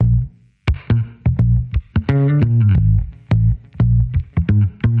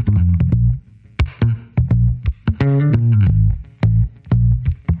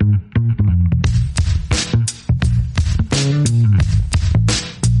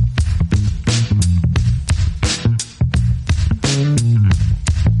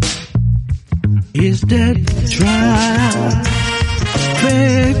that trifecta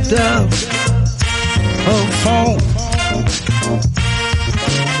of phone.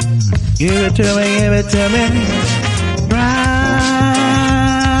 Give it to me, give it to me.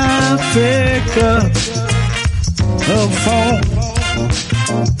 Trifecta of phone.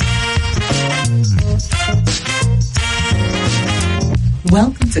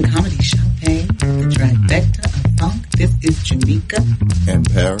 Welcome to Comedy Champagne, the trifecta of funk. This is Jamaica and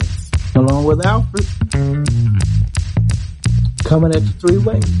Paris, along with Alfred. Coming at you three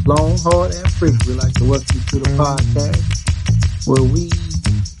ways, long, hard, and free. We like to welcome you to the podcast where we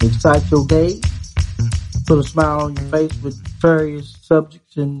excite your day, put a smile on your face with various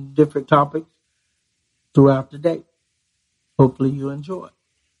subjects and different topics throughout the day. Hopefully you enjoy it.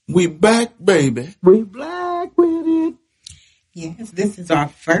 We back, baby. We black with it. Yes, this is our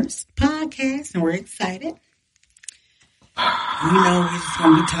first podcast, and we're excited. You know, we're just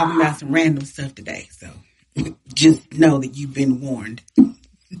going to be talking about some random stuff today, so just know that you've been warned.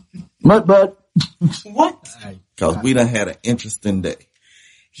 But what? Because we done had an interesting day.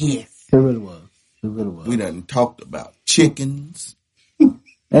 Yes. It really was. We done talked about chickens.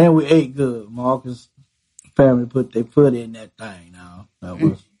 And we ate good. Marcus' family put their foot in that thing now. That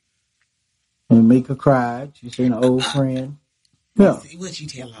was, and Mika cried. She seen an old friend. Yeah. What'd you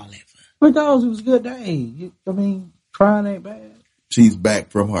tell all that for? Because it was a good day. Crying ain't bad. She's back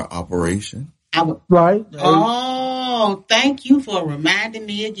from her operation. Right. Oh, thank you for reminding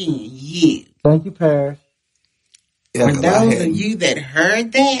me again. Yeah. Thank you, Paris. Yeah, for those of you that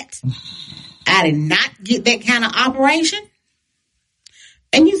heard that, I did not get that kind of operation.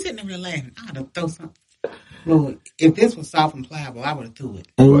 And you sitting there laughing. I would have thrown something. Lord, if this was soft and pliable, I would have threw it.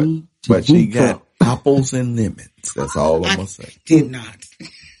 But she got apples and lemons. That's all I'm going to say. Did not.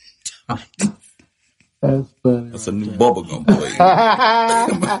 That's funny. That's a new bubblegum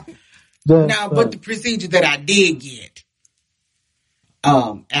flavor. But the procedure that I did get,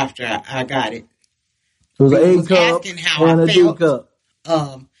 after I got it, it was an A cup asking how and I a felt. D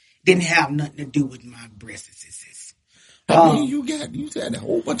cup. Didn't have nothing to do with my breasts. I mean, you had a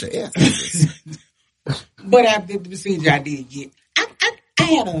whole bunch of S's. But after the procedure I did get, I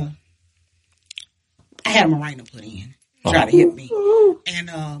had a Mirena put in, try to hit me, and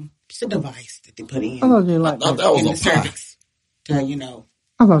it's a device that they put in. I thought you didn't like that was in a the cervix to I thought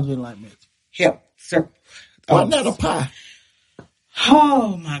you didn't like me. help. Why not a pie?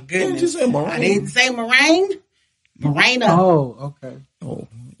 Oh my goodness! Did you say Mirena? I didn't say Mirena. Oh, okay.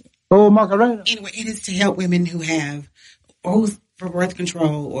 Oh, Macarena. Anyway, it is to help women who have for birth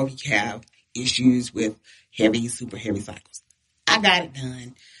control or if you have issues with super heavy cycles. I got it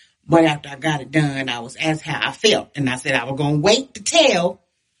done. But after I got it done, I was asked how I felt. And I said I was going to wait to tell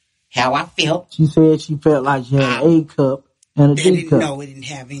how I felt. She said she felt like she had an A cup and a D cup. No, it didn't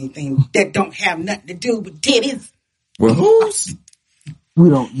have anything that don't have nothing to do with titties. Well, who's? We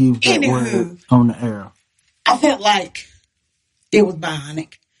don't use that word on the air. I felt like it was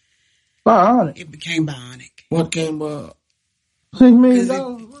bionic. Bionic? It became bionic. What came up? $6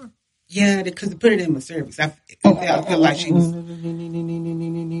 million? Yeah, because they put it in my cervix. I felt like she was...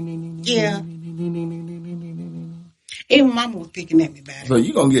 Yeah. Even Mama was picking at me about it. So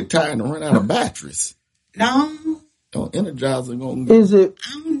you're going to get tired and run out of batteries. No. Energizer going to... Is it...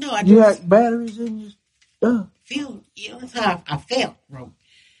 I don't know. You got batteries in your stuff? That's how I felt, bro.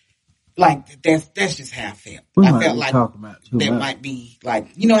 Like, that's just how I felt. I felt like there might be, like,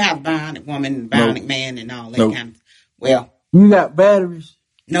 you know how bionic woman, bionic man, and all that kind of... Well... You got batteries?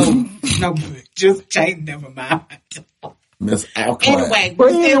 No, just change, never mind. Miss Alkaline. Anyway,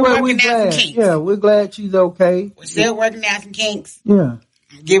 we're still working out some kinks. Yeah, we're glad she's okay. We're still working out some kinks. Yeah.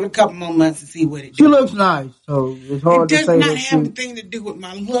 Give it a couple more months and see what it does. She looks nice, so it's hard to say that. It does not have anything to do with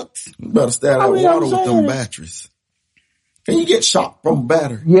my looks. You better stay out of water with them batteries. Can you get shocked from a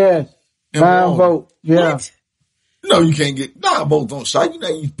battery? Yes. 9 volt. Yeah. What? No, you can't get 9 volts on shock. You know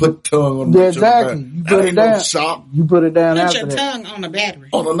you put tongue on the battery. Exactly. You put it down. No shock. You put it down put after your that. tongue on the battery.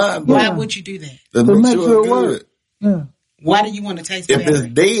 On a 9 volt. Why would you do that? To make sure it works. Yeah. Why do you want to taste the If battery?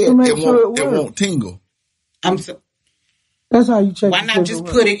 it's dead, it won't tingle. That's how you check. Why not just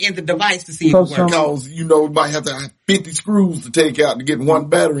put it in the device to see if it works? Because, you might have to have 50 screws to take out to get one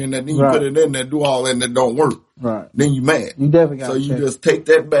battery in there. Then you put it in there, do all that, and it don't work. Right. Then you mad. You definitely got to check. So you just take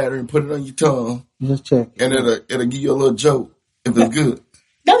that battery and put it on your tongue. You just check it. And it'll give you a little joke if it's good.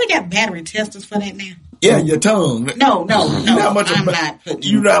 Don't they got battery testers for that now? Yeah, your tongue. No. I'm not putting.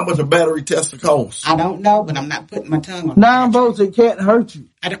 You know how much a battery tester costs? I don't know, but I'm not putting my tongue on 9 volts, it can't hurt you.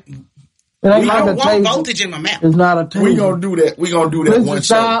 I don't. It ain't I don't like a want taser. voltage in my mouth. It's not a taser. We gonna do that. We gonna do that one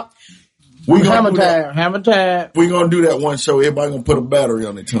show. We gonna do that. Hammer time. We gonna do that one show. Everybody gonna put a battery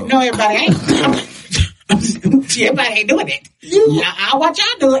on their tongue. No, everybody ain't. Everybody ain't doing it. I'll watch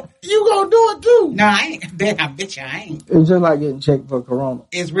y'all do it. You gonna do it too? No, I ain't. I bet you I ain't. It's just like getting checked for corona.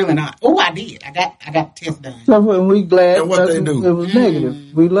 It's really not. Oh, I did. I got the test done. So we glad. And what they do? It was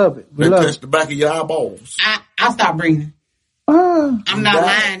negative. We love it. They touch the back of your eyeballs. I stopped breathing. I'm not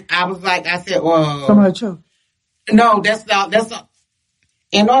lying. I said, well, somebody choked. No, that's all.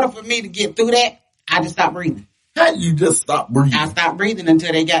 In order for me to get through that, I just stopped breathing. How you just stop breathing? I stopped breathing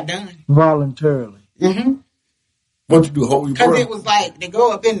until they got done. Voluntarily. Mm-hmm. What you do, hold your breath? Because it was like, they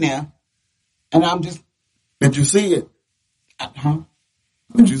go up in there, and I'm just... Did you see it? Huh?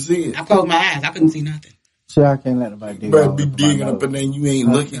 Did you see it? I closed my eyes. I couldn't see nothing. See, I can't let nobody dig. You better be digging up and then you ain't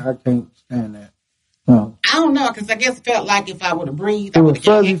looking. I can't stand that. No. I don't know, because I guess it felt like if I would have breathed, It was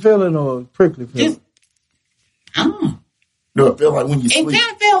fuzzy feeling or prickly feeling? I don't know. Do it feel like when you It sleep?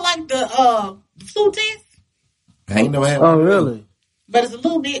 kind of felt like the flu test. I ain't never had Oh, one of them. really? But it's a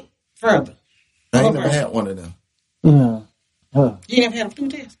little bit further. I ain't never had one of them. Yeah. You never had a flu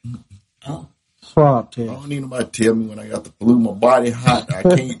test? Oh. Swab I test. don't need nobody to tell me when I got the flu. My body hot. I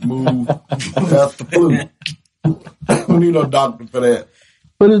can't move. That's the flu. I don't need no doctor for that.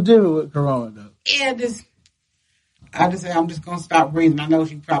 But it's different with corona, though. Yeah, I just say I'm just gonna stop breathing. I know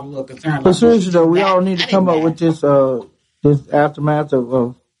she's probably a little concerned. But seriously, though, we all need to come up with this aftermath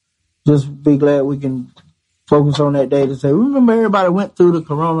of just be glad we can focus on that day to say, remember everybody went through the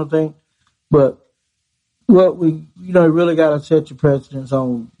corona thing, but what we, really got to set your precedence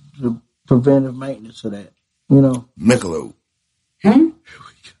on the preventive maintenance of that, Michelob. What?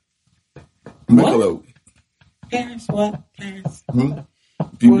 Michelob. Parents, what? Parents?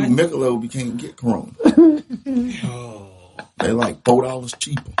 If you do Michelob, you can't get corona. They're like $4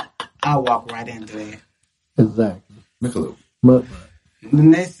 cheaper. I'll walk right into that. Exactly. Michelob.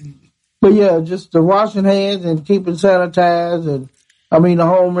 But yeah, just the washing hands and keeping sanitized and, the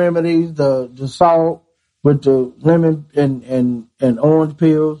home remedies, the salt with the lemon and orange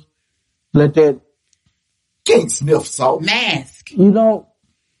peels. Let that. Can't sniff salt. Mask. You don't.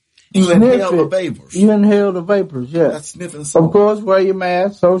 You inhale the vapors. You inhale the vapors, yeah. That's sniffing salt. Of course, wear your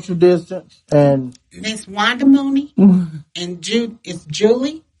mask, social distance, and. Miss Wanda Mooney and it's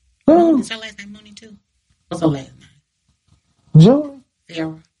Julie. Is her last name Mooney too? What's her last name? Julie?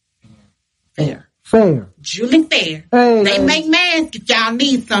 Fair. Julie Fair. Hey, they make masks if y'all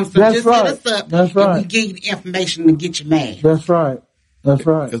need some, so just hit us up. That's right. And we give you the information to get your mask. That's right.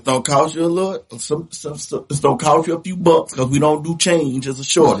 It's gonna cost you a little. It's gonna cost you a few bucks because we don't do change. It's a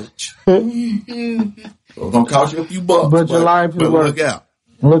shortage. So it's gonna cost you a few bucks. But your life is worth.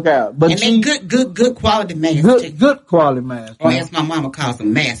 Look out. But and they good quality masks. Good quality masks. Or as my mama calls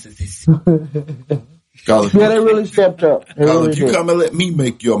them, masses. Yeah, they really stepped up. If you come and let me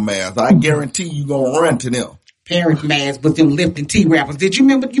make your mask, I guarantee you gonna run to them. Parent masks with them Lipton tea wrappers. Did you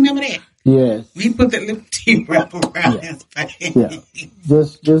remember that? Yes. We put that Lipton tea wrapper around his face. Yeah.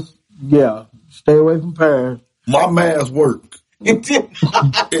 Just stay away from Paris. My mask worked. It did.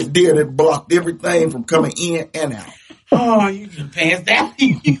 It blocked everything from coming in and out. Oh, you can pass that.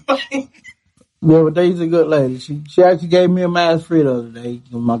 Yeah, but Daisy's a good lady. She actually gave me a mask free the other day.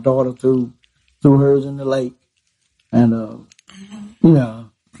 My daughter threw hers in the lake. And,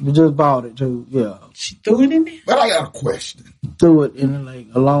 we just bought it too. Yeah. She threw it in there? But I got a question. Threw it in the lake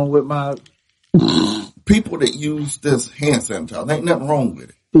along with my... People that use this hand sanitizer, ain't nothing wrong with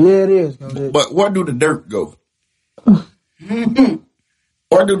it. Yeah, it is. But where do the dirt go? Where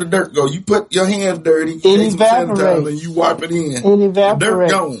do the dirt go? You put your hands dirty, it evaporates, and you wipe it in. It evaporates. The dirt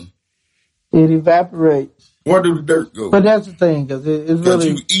gone. It evaporates. Where do the dirt go? But that's the thing, because it's really...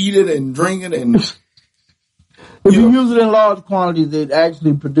 you eat it and drink it and... If you use it in large quantities, it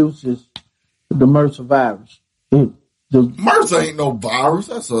actually produces the MRSA virus. MRSA ain't no virus.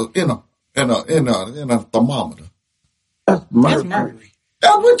 That's in a thermometer. That's mercury.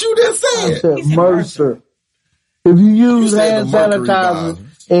 That's what you just said. I said MRSA. If you use hand sanitizer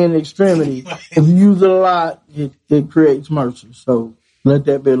in extremities, if you use it a lot, it creates MRSA. So let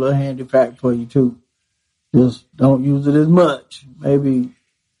that be a little handy fact for you too. Just don't use it as much. Maybe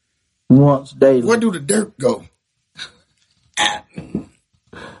once daily. Where do the dirt go?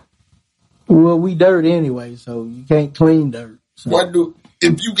 Well, we dirt anyway, so you can't clean dirt. So.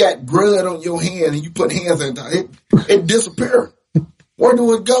 If you got blood on your hand and you put hands in it disappears. Where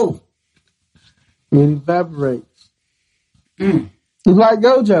do it go? It evaporates. It's like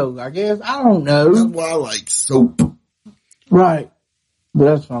Gojo, I guess. I don't know. That's why I like soap. Right. But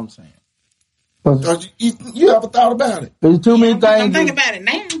that's what I'm saying. You ever thought about it? There's too many things. I'm thinking about it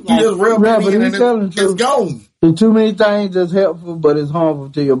now. You just rub it in and it's gone. There's too many things that's helpful, but it's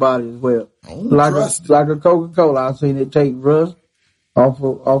harmful to your body as well. Like a Coca-Cola, I've seen it take rust off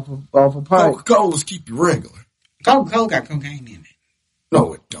a pipe. Coca-Cola's keep you regular. Coca-Cola got cocaine in it.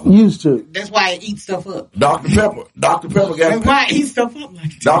 No, it don't. Used to. That's why it eats stuff up. Dr. Pepper got That's why it eats stuff up like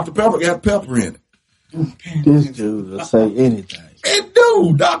that. Dr. Pepper got pepper in it. This dude will say anything. It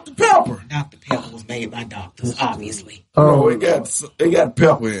do, Dr. Pepper. Dr. Pepper was made by doctors, obviously. No, it got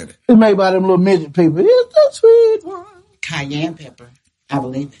pepper in it. It's made by them little midget people. It's the sweet one. Cayenne pepper. I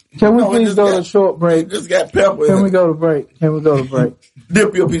believe it. Can we No, it please just go got- to a short break? It just got pepper Can in we it. go to break? Can we go to break?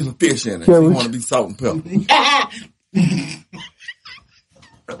 Dip your piece of fish in it. Can If you we- want to be salt and pepper.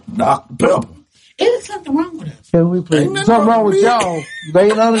 Dr. Pepper. Is something wrong with us? Can we please? Ain't nothing Something wrong wrong with with y'all. There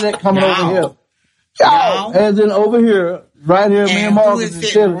ain't none of that coming over here. Y'all. Y'all, as in over here, right here, me and And who Marcus is is sitting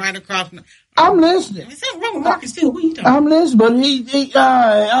chilling. right across from... I'm listening. There's something wrong with Marcus too. What are you talking about? I'm listening, but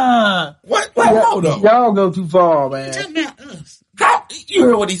What? Hold on. y'all go too far, You're man. talking about us. How, you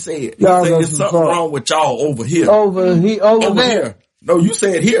heard what he said. He Y'all said go there's too something far. wrong with y'all over here. Over over there. here. No, you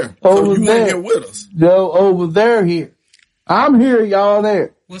said here. Over so you there. ain't here with us. No, over there here. I'm here, y'all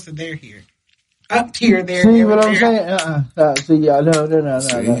there. What's the there here? Up here, there, See there, what I'm there. saying? See, y'all, no.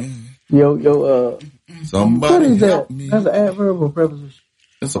 See? Yo, what Somebody is that? help me. That's an adverb or preposition.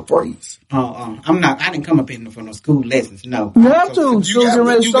 It's a phrase. I didn't come up in for no school lessons, no. You have to. You School getting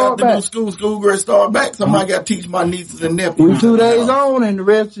ready to got start to do back. school grade start back. Somebody got to teach my nieces and nephews. We 2 days on and the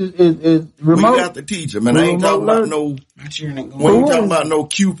rest is We remote. got to teach them. And I ain't talking about no, My children ain't we going. ain't What talking is- about no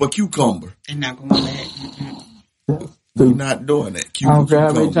Q for cucumber. They're not going to that. We're not doing that. Q I for don't care how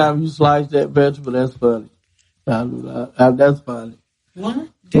many cucumber. times you slice that vegetable, that's funny. That's funny. What?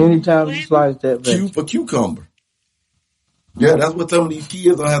 Anytime you slice that Q vegetable. for cucumber. Yeah, that's what some of these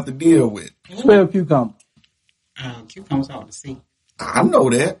kids don't have to deal with. Spell cucumber. Cucumbers out to sea. I know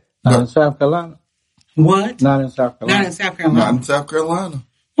that. Not in But South Carolina. What? Not in South Not Carolina. in South not Carolina. in South Carolina.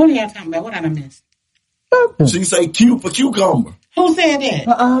 What are y'all talking about? What did I miss? She say Q for cucumber. Who said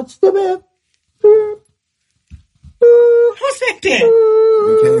that? Step in. Who said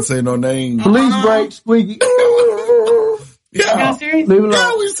that? We can't say no name. Police break, squeaky. Yeah. Y'all serious? Leave it Yeah,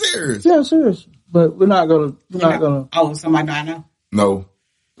 alone. we serious. Yeah, serious. But we're not gonna Oh, somebody I know. No.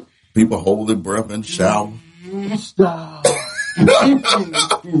 People hold their breath in the shower. stop.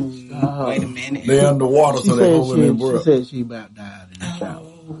 Wait a minute. They underwater, She so they said holding their she breath. said she about died in the shower.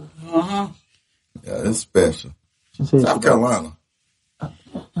 Uh-huh. Yeah, it's special. She said South Carolina.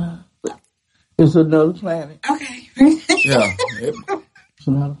 it's another planet. Okay. Yeah. It's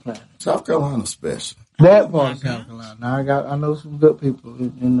another planet. South Carolina's special. That part of South Carolina. Now I know some good people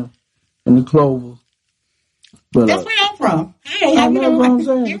in the Clover. But That's where I'm from. Hey, I how you know what I'm doing?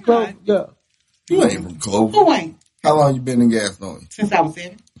 saying. The You're Clover, right. yeah. You ain't from Clover. Who ain't? How long you been in Gastonia? Since I was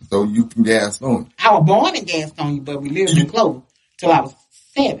 7. So you from Gastonia. I was born in Gastonia, but we lived in Clover till I was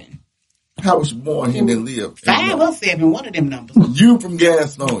 7. How was you born here and then live? 5 or 7, one of them numbers. You from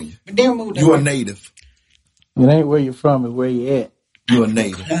Gastonia. But then we moved You a to native. It ain't where you're from, it's where you at. You a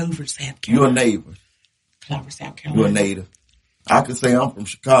native. Clover, South You a Carolina. neighbor. Clover, South You Carolina. a native. I could say I'm from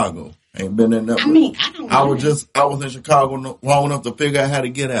Chicago. Ain't been in there. I mean, I don't know. I was in Chicago long enough to figure out how to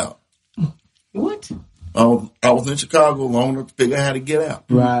get out. What? I was in Chicago long enough to figure out how to get out.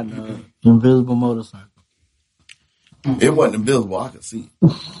 Riding an invisible motorcycle. It wasn't invisible. I could see it.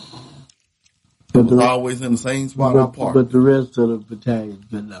 It But was the, always in the same spot I parked. but the rest of the battalion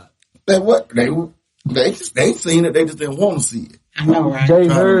did not. They seen it. They just didn't want to see it. I know, right? They Trying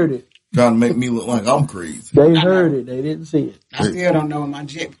to- heard it. Trying to make me look like I'm crazy. They heard it. They didn't see it. I still don't know where my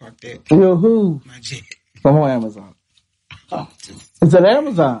jet parked at. Yo, who? My jet. From on Amazon. Oh, just It's at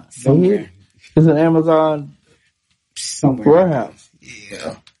Amazon. They somewhere. hear. It's an Amazon Somewhere. warehouse.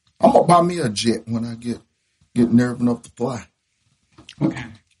 Yeah. I'm gonna buy me a jet when I get nerve enough to fly. Okay.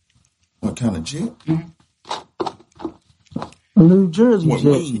 What kind of jet? A New Jersey What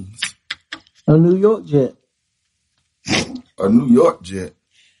jet. wings? A New York jet. A New York jet.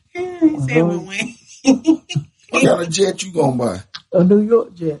 He said one way. What kind of jet you gonna buy? A New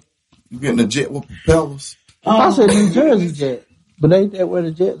York jet. You getting a jet with propellers? I said New Jersey jet. But ain't that where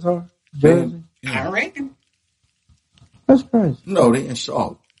the jets are? Jersey? I reckon. That's crazy. No, they in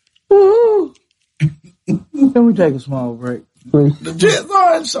Charlotte. Woo-hoo. Can we take a small break, please? The jets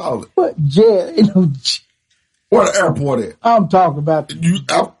are in Charlotte. What jet? Ain't no jet. Where the airport at? I'm talking about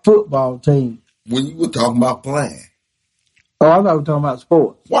the football team. When you were talking about flying, Oh, I thought we were talking about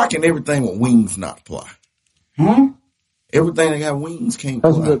sports. why can everything with wings not fly? Huh? Everything that got wings can't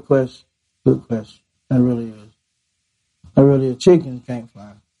That's a fly. good question. Good question. That really is. That really is. Chickens can't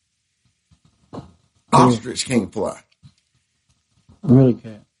fly. Ostrich can't fly. Really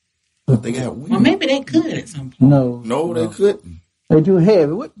can't. But they got wings. Well, maybe they could at some point. No. No, they couldn't. They too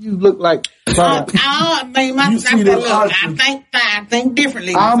heavy. What you look like? I mean, You see them I think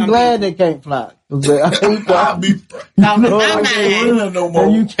differently. I'm glad they can't fly. I hate I'll be, No, in know, my I can't mind, run no more.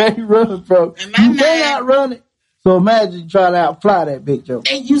 and you can't run from. In my You mind- can't outrun it. So imagine trying to outfly that big joke.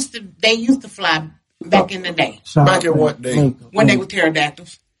 they used to fly back in the day Back in what day? when they were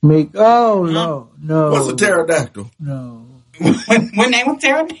pterodactyls. Oh no. What's a pterodactyl? No. when they were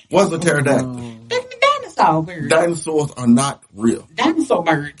pterodactyls, What's a pterodactyl? back the dinosaur birds, Dinosaurs are not real. dinosaur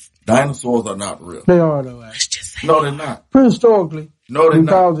birds. Dinosaurs are not real. They are though. Actually. Let's just say No, they're not. Prehistorically, No, they're not.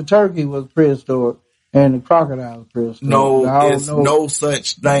 because the turkey was prehistoric and the crocodile was prehistoric. No, I don't it's know. no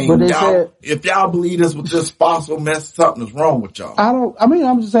such thing. But they Y'all, said- if y'all believe this with this fossil mess, something is wrong with y'all.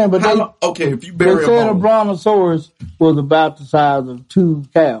 I'm just saying, but Okay, if you they bury said a a bone, brontosaurus was about the size of 2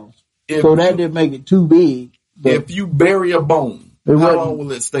 cows. If So that you- didn't make it too big. But if you bury a bone, It how wasn't- long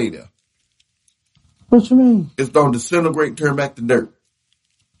will it stay there? what you mean? It's going to disintegrate and turn back to dirt.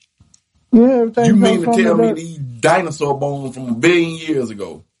 Yeah, everything You comes mean to from tell the me dirt. these dinosaur bones from a billion years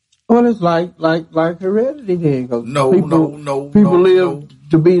ago? Well, it's like heredity then. 'Cause No. People live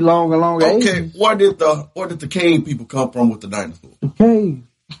to be longer Okay, ages. where did the cave people come from with the dinosaurs? The cave.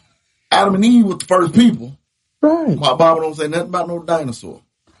 Adam and Eve was the first people. Right. My Bible don't say nothing about no dinosaur.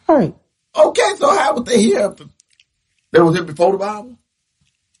 Right. Okay, so how was they here? They was here before the Bible?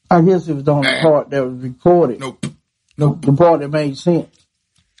 I guess it was on the part that was recorded. Nope. The part that made sense.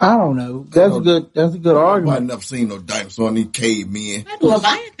 I don't know. That's a good I've argument. never seen no dinosaur in these cavemen. The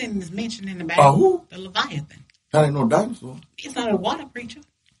Leviathan is mentioned in the Bible. Who? The Leviathan. That ain't no dinosaur. It's not a water creature.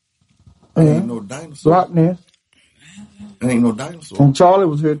 That Yeah. ain't no dinosaur. Loch Ness. That ain't no dinosaur. And Charlie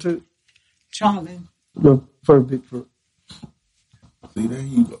was here too. Charlie. The first Bigfoot. See, there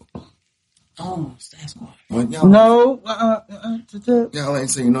you go. Oh, Sasquatch. Well, y'all, No. y'all ain't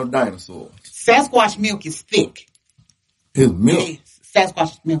seen no dinosaur. Sasquatch milk is thick. His milk Yes,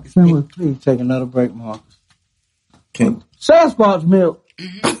 Sasquatch milk is thick. Can we please take another break, Marcus? can't. Sasquatch milk.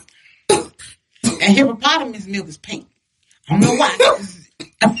 And hippopotamus milk is pink. I don't know why.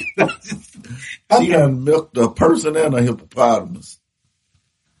 She done milked a person and a hippopotamus.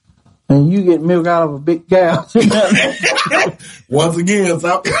 And you get milk out of a big cow. Once again,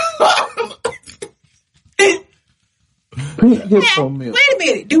 South Pink hippo milk. Wait a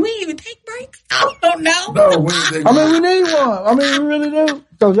minute. Do we even take breaks? I don't know. No, we ain't taking- I mean, we need one. I mean, we really do.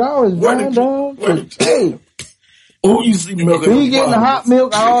 Because y'all always Where run did down. where did Hey, who you see milking? we getting the hot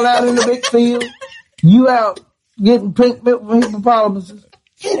milk all out in the big field. You out getting pink milk from hippopotamuses.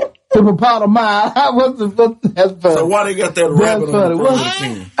 Hippopotami. That's funny. So why they got that rabbit on funny. the front of the What's-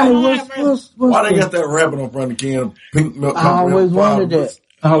 can? Hey, what's Why they the- got that rabbit on front of the can? Pink milk. I always wondered that.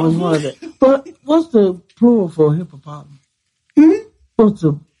 But what's the plural for hippopotamus? What's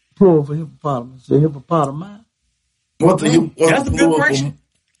the plural for hippopotamus? The hippopotami? What's That's the a good plural question.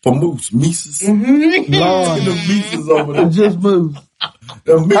 for moose? Mises? Lord, The mises over there. it just moves.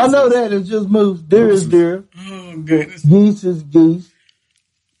 The I mises. know that it just moves. Deer is deer. Oh, goodness. Geese is geese.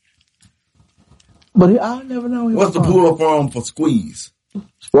 But I never know. What's the plural form for squeeze?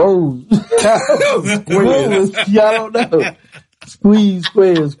 Squoze. Squeeze. Y'all don't know. Squeeze,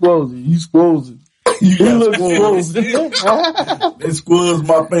 square, squoze. You squoze. You He got looks squeeze. squoze. They squeeze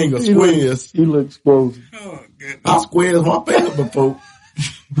my finger. Squeeze. He looks squoze. Oh, goodness. I squeeze my finger before.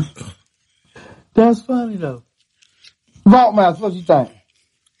 That's funny though. Vault Mouse, what you think?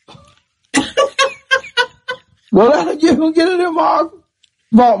 Well, you gonna get it in, Mark?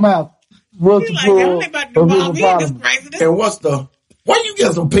 Vault Mouse. What's the He's like, y'all plural ain't about to of do all me. This hippopotamus? crazy. This And what's the? Where you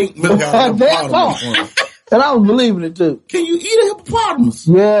get some pink milk out of the That hippopotamus part. from? And I was believing it too. Can you eat a hippopotamus?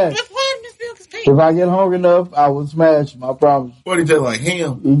 Yeah. hippopotamus milk is pink. If I get hungry enough, I will smash him. I promise. What do you taste like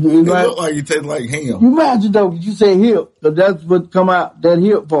ham? You It right? look like you taste like ham. You imagine though, 'cause you say hip, but that's what come out, that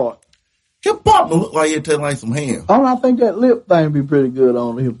hip part. Hippopotamus look like it taste like some ham. Oh, I think that lip thing be pretty good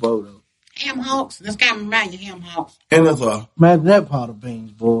on the hippo though. Ham hocks. This kind of remind you of ham hocks. And it's a Imagine that pot of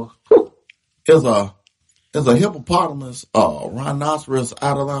beans, boy. it's a hippopotamus, rhinoceros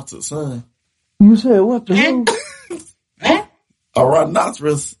adolescent son. You said what the hell? Huh? A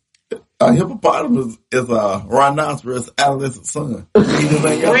rhinoceros, a hippopotamus is a rhinoceros adolescent son. He just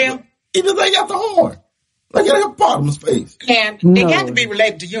ain't got, Real? he just ain't got the horn. Like a hippopotamus face. And they No. got to be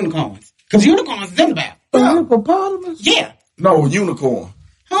related to unicorns. Because unicorns is in the Bible. A hippopotamus? Yeah. No, unicorn.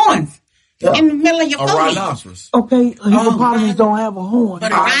 Horns. Yeah. In the middle of your A forehead. rhinoceros. Okay, a hippopotamus right. don't have a horn.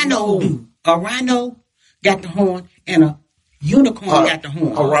 But a I rhino know. do. A rhino got the horn and a unicorn got the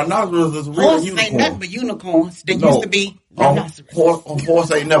horn. A rhinoceros is a real Horses ain't nothing unicorn. but unicorns. They No. used to be rhinoceros. A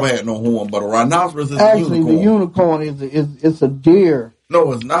horse ain't never had no horn, but a rhinoceros is Actually, a the unicorn. unicorn it's a deer.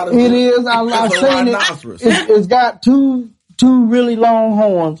 No, it's not a It is. I've It's a seen rhinoceros. it. It's got two two really long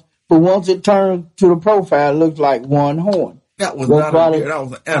horns, but once it turns to the profile, it looks like one horn. That was not a deer. That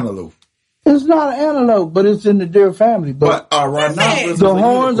was an antelope. It's not an antelope, but it's in the deer family. But rhinoceros. The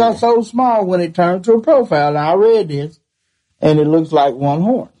horns are so small when it turns to a profile. Now I read this, and it looks like one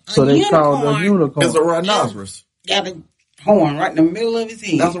horn. So they call it a unicorn. It's a rhinoceros. Got a horn right in the middle of his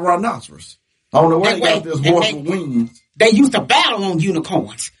head. That's a rhinoceros. I don't know where they got this horse with wings. They used to battle on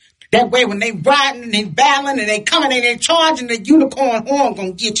unicorns. That way, when they riding and they battling and they coming and they charging, the unicorn horn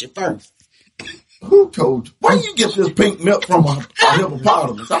gonna get you first. Who told you? Where you get this pink milk from a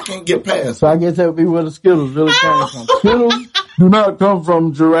hippopotamus? I can't get past. So I guess that would be where the Skittles really came from. Skittles do not come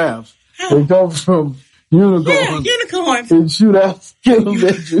from giraffes. They come from unicorns. Yeah, unicorns. And shoot out Skittles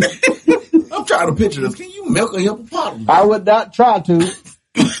at you. I'm trying to picture this. Can you milk a hippopotamus? I would not try to.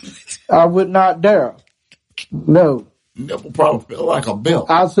 I would not dare. No. Nipple probably feel like a belt.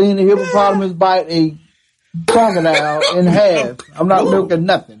 I've seen a hippopotamus bite a crocodile in half. I'm not milking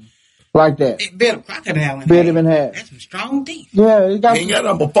nothing like that. It bit a crocodile in Bit him in half. That's some strong teeth. Yeah, it got ain't got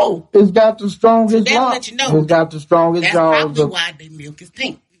that before. It's got the strongest So that'll jaws. let you know. It's got the strongest That's jaws. probably why their milk is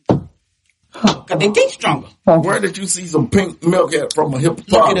pink. Because they teeth stronger. Where did you see some pink milk at from a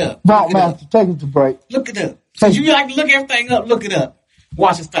hippopotamus? Look it up. Vault Master, take it to break. Look it up. Since you like to look everything up, look it up.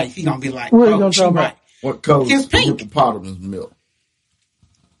 Watch his face. He gonna be like, What are you gonna she talk right. about? What color It's is pink. hippopotamus milk?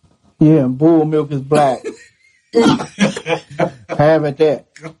 Yeah, and bull milk is black. Have it that.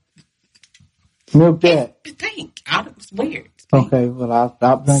 Milk that. It's pink. It's weird. It's pink. Okay, well, I'll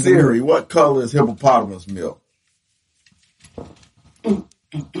stop drinking. Siri, what color is hippopotamus milk?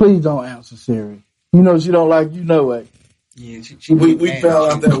 Please don't answer Siri. You know she don't like you know it. Yeah, she We be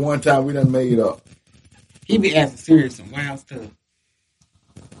found out that one time we done made up. He be asking serious some wild stuff.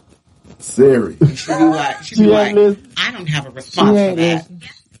 Siri, She be like, She ain't listen. I don't have a She response for ain't that. listening.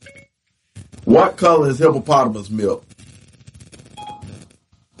 what color is hippopotamus milk?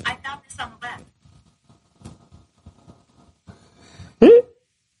 I found this on the web.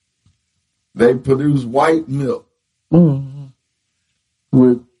 They produce white milk, Mm-hmm.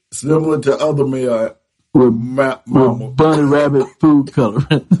 With similar to other milk. with bunny rabbit food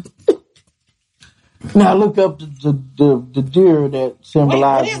coloring. Now look up the deer that Wait, what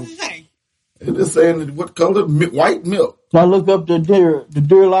symbolizes. does it say? It is saying what color? White milk. Now look up the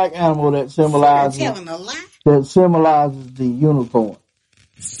deer-like animal that You're symbolizes telling a lie? the unicorn.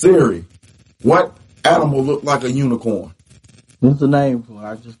 Siri, what animal look like a unicorn? What's the name for it?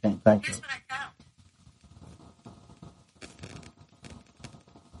 I just can't think of Here's it. what I found.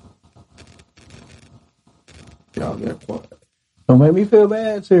 Y'all get quiet. Don't make me feel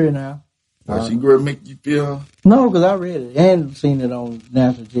bad, Siri, now. Why she gonna make you feel? No, because I read it and seen it on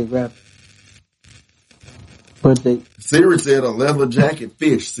National Geographic. But they, Siri said a leather jacket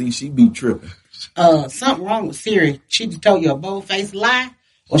fish. See, she be tripping. Something wrong with Siri. She just told you a bold-faced lie,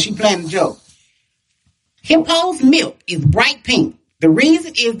 or she playing a joke. Hippo's milk is bright pink. The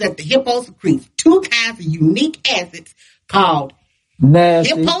reason is that the hippo secretes two kinds of unique acids called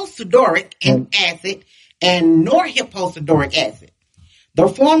nasty. hipposudoric acid and norhipposudoric acid. The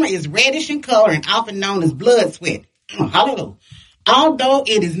former is reddish in color and often known as blood sweat. Hallelujah. Although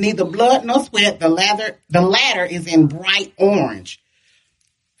it is neither blood nor sweat, the latter is in bright orange.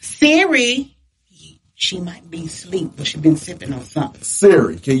 Siri, she might be asleep, but she's been sipping on something.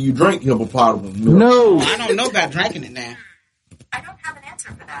 Siri, can you drink hippopotamus milk? No. I don't know about drinking it now. I don't have an answer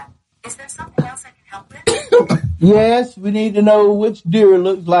for that. Is there something else I can help with? Yes, we need to know which deer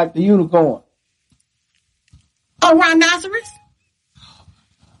looks like the unicorn. A rhinoceros?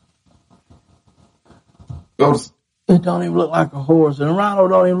 It don't even look like a horse, and a rhino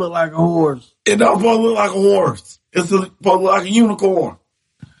don't even look like a horse. It don't supposed to look like a horse. It's supposed to look like a unicorn.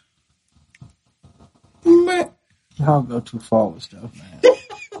 Man. Y'all go too far with stuff, man.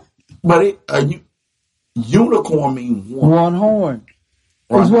 But unicorn means one. One horn.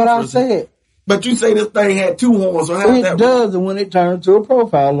 That's what I said. But you say this thing had two horns, so how It that does, and when it turns to a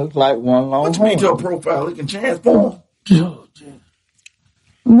profile, it looks like one long What you mean horn. to a profile? It can transform.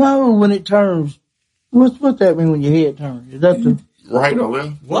 No, when it turns. What's that mean when your head turns? Is that the Right or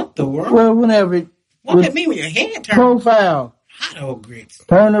left? What the world? well? Whenever it What does that mean when your head turns? profile Hot old grits.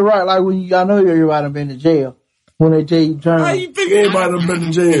 turn it right, like when you. I know everybody been to jail when they tell you turn. How you think everybody done been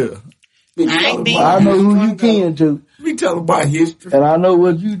in jail? I ain't been. I know who you kin to, We tell about history. and I know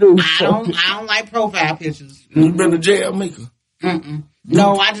what you do. I don't like profile pictures. You been to jail, Mika?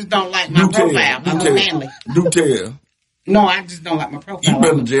 No, I just don't like my profile. I'm a manly. Do tell. No, I just don't like my profile. You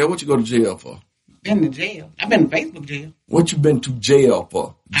been to jail? What you go to jail for? Been to jail. I've been to Facebook jail. What you been to jail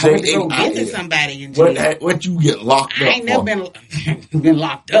for? I went to go J-A-I-L. visit somebody in jail. What you get locked I up ain't for? never been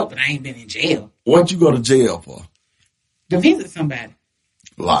locked up, but I ain't been in jail. What you go to jail for? To visit somebody.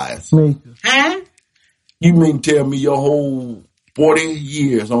 Lies. Mika. Huh? You mean tell me your whole 40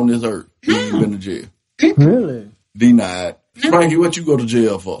 years on this earth you ain't been to jail? Really? Denied. Frankie, what you go to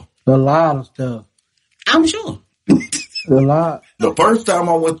jail for? A lot of stuff. I'm sure. A lot. The first time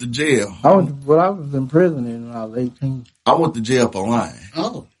I went to jail, I was in prison when I was 18. I went to jail for lying.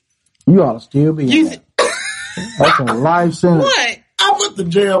 Oh. You ought to still be in You there. That's a life sentence. what? I went to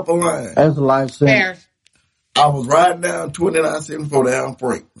jail for lying. That's a life sentence. Paris. I was riding down 2974 down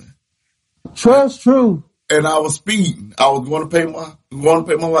Franklin, Trust true. and I was speeding. I was going to pay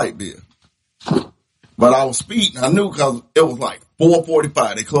my light bill, but I was speeding. I knew because it was like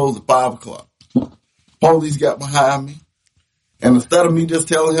 4:45. They closed at 5 o'clock. Police got behind me, and instead of me just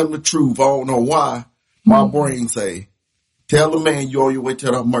telling him the truth, I don't know why, my brain say, "Tell the man you're on your way to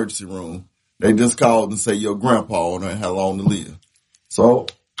the emergency room." They just called and say your grandpa don't know how long to live. So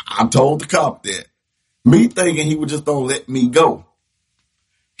I told the cop that. Me thinking he was just gonna let me go.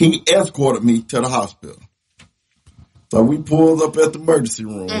 He escorted me to the hospital. So we pulled up at the emergency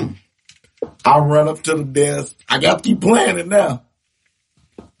room. I run up to the desk. I got to keep playing it now.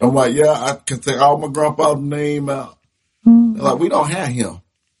 I'm like, yeah, I can say all my grandpa's name out. They're like, we don't have him.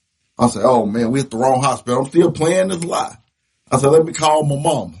 I said, oh man, we're at the wrong hospital. I'm still playing this lie. I said, let me call my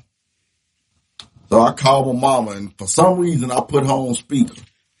mama. So I called my mama, and for some reason I put her on speaker.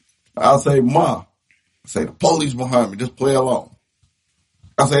 I say, Mom, I say, the police behind me, just play along.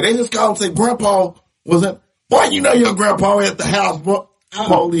 I say, they just called and say, Grandpa was at, boy, you know your grandpa at the house, bro.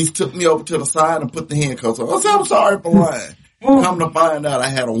 Police took me over to the side and put the handcuffs on. I said, I'm sorry for lying. Come to find out I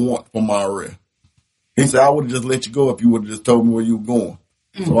had a warrant for my arrest. He said, I would have just let you go if you would have just told me where you were going.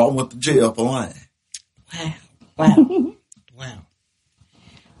 So I went to jail for lying. Wow.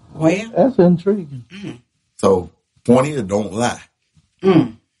 Well. That's intriguing. So, point is, don't lie.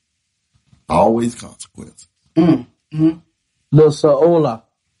 Always consequences. The Saola.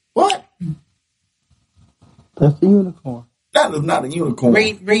 What? That's the unicorn. That is not a unicorn.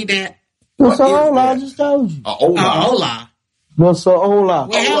 Read that. The What is Saola, I that? just told you. Ola. Hola. The Saola.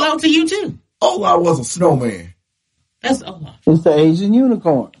 Well, hello to you too. Ola was a snowman. That's Hola. It's the Asian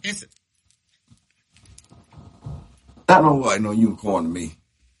unicorn. It's That don't look like no unicorn to me.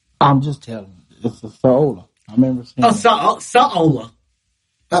 I'm just telling you. It's a Saola. I remember seeing it. Saola.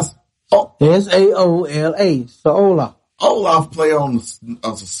 That's Saola. Saola. Olaf play on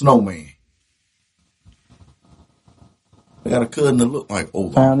as a snowman. I got a cousin that look like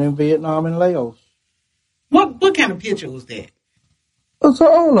Olaf. Found in Vietnam and Laos. What kind of picture was that? A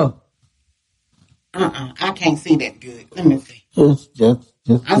Saola. I can't see that good. Let me see. It's just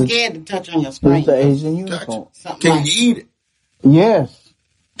I'm scared to touch on your screen. it's the Asian unicorn. Something Can like, you eat it? Yes.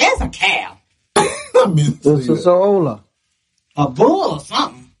 that's a cow. Let me It's a see that. Saola. A bull or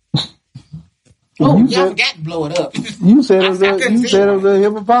something. Oh, You y'all said- forgot to blow it up. You said it was I couldn't you see said it it. was a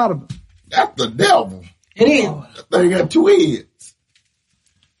hippopotamus. That's the devil. It is. That thing got 2 heads.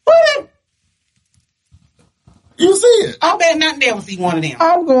 What? You see it? I bet not never see one of them.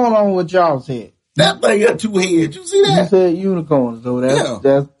 I'm going on what y'all said. That thing got 2 heads. You see You that? said unicorns, though. Yeah.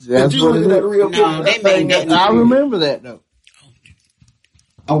 That's Did you what look it at that is. real picture? No, they That thing made got that- I 2 heads. remember that though.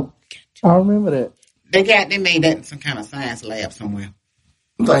 Oh, I remember that. they made that in some kind of science lab somewhere.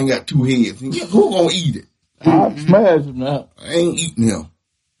 That thing got 2 heads. Who gonna eat it? I'd smash him now. I ain't eating him.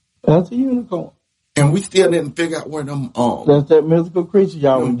 That's a unicorn. And we still didn't figure out where them That's that mythical creature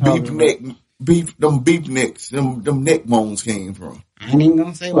y'all them were talking about. beef necks, them neck bones came from. I ain't even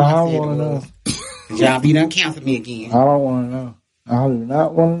gonna say what Well, I I don't said. want to know. Cause y'all be done canceled me again. I don't want to know. I do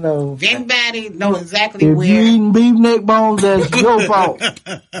not want to know. If anybody know exactly If you where, eating beef neck bones, that's your fault.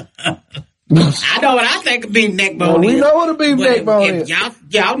 I know what I think a beef neck Well, bone we is. know what a beef But neck bone if is.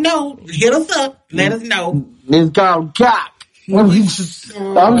 y'all know, hit us up. Let us know. It's called cock. I'm just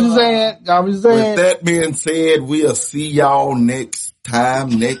saying. With that being said, we'll see y'all next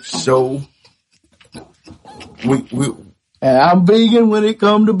time, next show. We And I'm vegan when it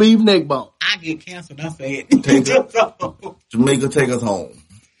comes to beef neck bone. I get canceled. I said. Take it. Jamaica, take us home.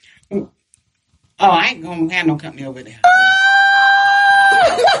 Oh, I ain't gonna have no company over there.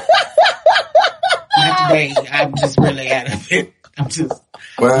 Not today. I'm just really out of it. I'm just.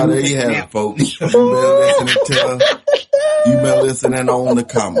 Well, there you have it, folks. You been listening on the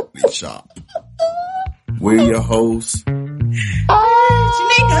Comedy Shop. We're your hosts,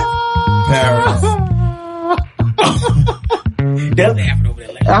 Shanika. Paris. That's happening over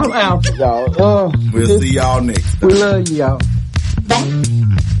there. I'm out, y'all. We'll see y'all next time. We love you, y'all.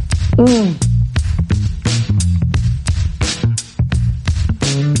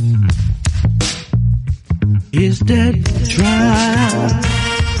 Is that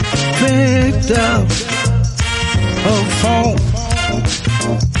trifecta? Oh, phone.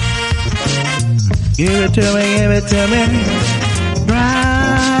 Give it to me, give it to me.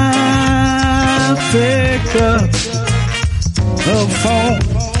 Traffic. Oh, phone.